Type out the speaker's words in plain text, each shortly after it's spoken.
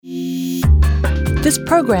This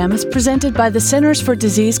program is presented by the Centers for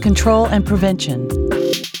Disease Control and Prevention.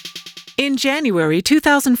 In January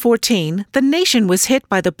 2014, the nation was hit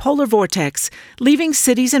by the polar vortex, leaving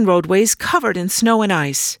cities and roadways covered in snow and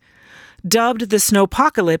ice. Dubbed the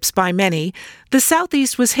snowpocalypse by many, the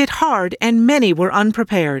Southeast was hit hard and many were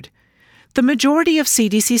unprepared. The majority of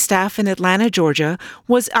CDC staff in Atlanta, Georgia,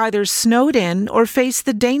 was either snowed in or faced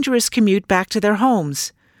the dangerous commute back to their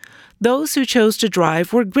homes. Those who chose to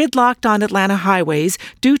drive were gridlocked on Atlanta highways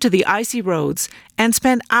due to the icy roads and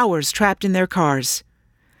spent hours trapped in their cars.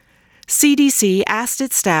 CDC asked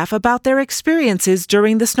its staff about their experiences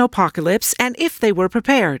during the snowpocalypse and if they were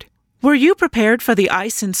prepared. Were you prepared for the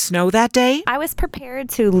ice and snow that day? I was prepared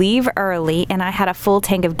to leave early, and I had a full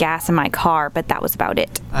tank of gas in my car, but that was about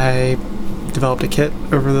it. I developed a kit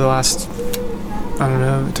over the last,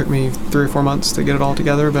 it took me 3 or 4 months to get it all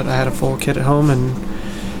together, but I had a full kit at home,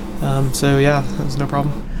 and so yeah, that was no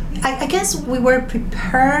problem. I guess we were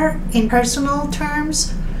prepared in personal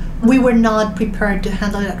terms. We were not prepared to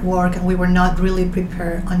handle it at work, and we were not really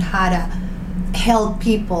prepared on how to help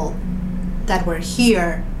people that were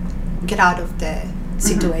here get out of the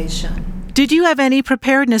situation. Did you have any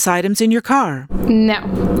preparedness items in your car? No.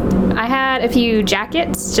 I had a few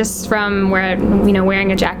jackets just from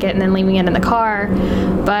wearing a jacket and then leaving it in the car,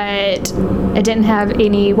 but I didn't have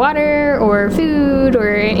any water or food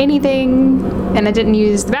or anything, and I didn't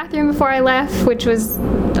use the bathroom before I left, which was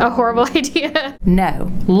a horrible idea. No.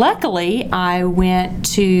 Luckily, I went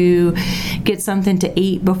to get something to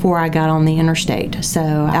eat before I got on the interstate, so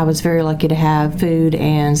I was very lucky to have food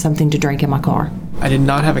and something to drink in my car. I did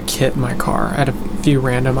not have a kit in my car. I had a few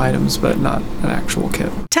random items, but not an actual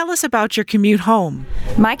kit. Tell us about your commute home.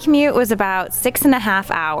 My commute was about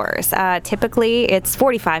 6.5 hours. Typically, it's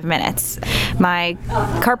 45 minutes. My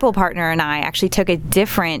carpool partner and I actually took a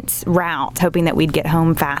different route, hoping that we'd get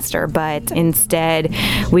home faster, but instead,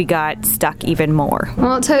 we got stuck even more.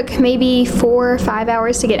 Well, it took maybe 4 or 5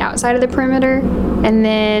 hours to get outside of the perimeter, and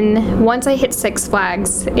then once I hit Six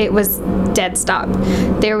Flags, it was dead stop.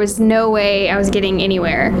 There was no way I was getting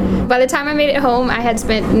anywhere. By the time I made it home, I had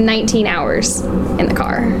spent 19 hours in the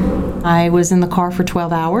car. I was in the car for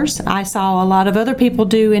 12 hours. I saw a lot of other people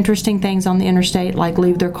do interesting things on the interstate, like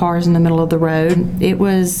leave their cars in the middle of the road. It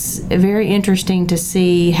was very interesting to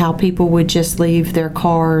see how people would just leave their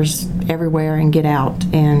cars everywhere and get out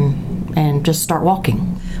and just start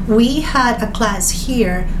walking. We had a class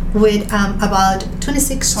here with about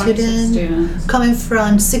 26 students coming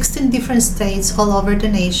from 16 different states all over the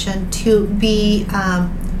nation to be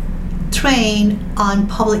trained on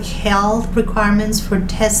public health requirements for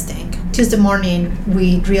testing. Tuesday morning,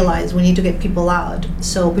 we realized we need to get people out,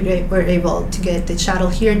 so we were able to get the shuttle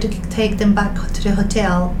here to take them back to the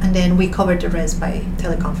hotel, and then we covered the rest by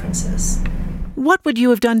teleconferences. What would you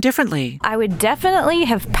have done differently? I would definitely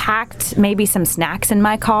have packed maybe some snacks in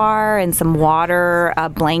my car and some water, a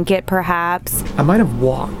blanket perhaps. I might have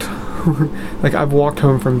walked. I've walked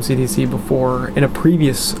home from CDC before in a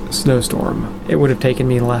previous snowstorm. It would have taken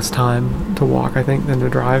me less time to walk, I think, than to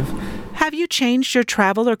drive. Have you changed your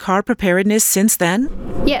travel or car preparedness since then?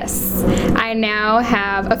 Yes. I now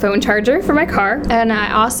have a phone charger for my car, and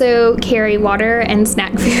I also carry water and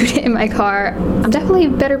snack food in my car. I'm definitely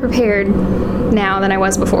better prepared now than I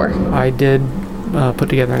was before. I did put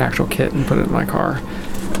together an actual kit and put it in my car.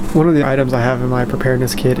 One of the items I have in my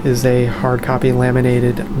preparedness kit is a hard copy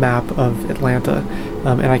laminated map of Atlanta,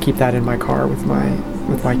 and I keep that in my car with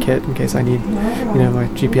my kit in case I need, my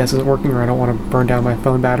GPS isn't working or I don't want to burn down my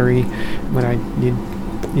phone battery when I need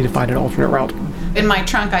to find an alternate route. In my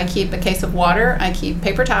trunk, I keep a case of water, I keep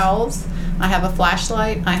paper towels, I have a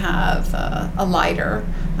flashlight, I have a lighter,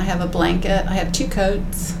 I have a blanket, I have 2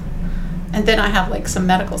 coats. And then I have some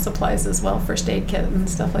medical supplies as well, first aid kit and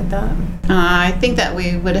stuff like that. I think that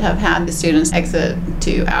we would have had the students exit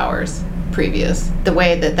 2 hours previous. The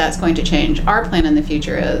way that that's going to change our plan in the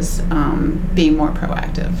future is being more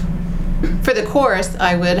proactive. For the course,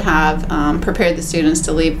 I would have prepared the students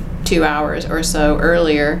to leave 2 hours or so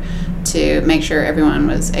earlier to make sure everyone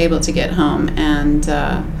was able to get home, and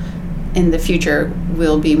in the future,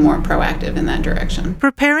 we'll be more proactive in that direction.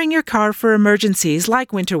 Preparing your car for emergencies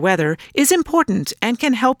like winter weather is important and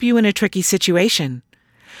can help you in a tricky situation.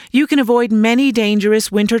 You can avoid many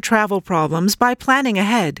dangerous winter travel problems by planning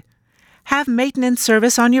ahead. Have maintenance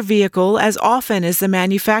service on your vehicle as often as the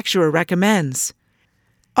manufacturer recommends.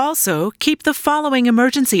 Also, keep the following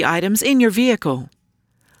emergency items in your vehicle: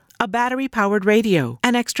 a battery-powered radio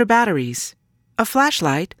and extra batteries, a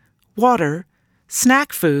flashlight, water,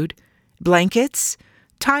 snack food, blankets,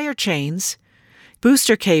 tire chains,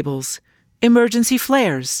 booster cables, emergency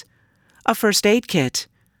flares, a first aid kit,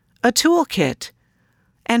 a tool kit,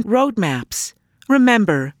 and road maps.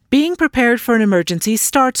 Remember, being prepared for an emergency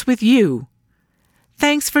starts with you.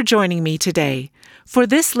 Thanks for joining me today. For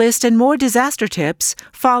this list and more disaster tips,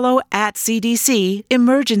 follow @CDC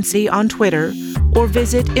Emergency on Twitter or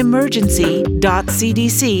visit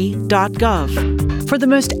emergency.cdc.gov. For the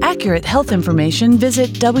most accurate health information,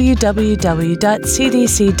 visit www.cdc.gov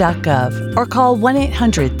or call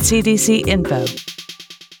 1-800-CDC-INFO.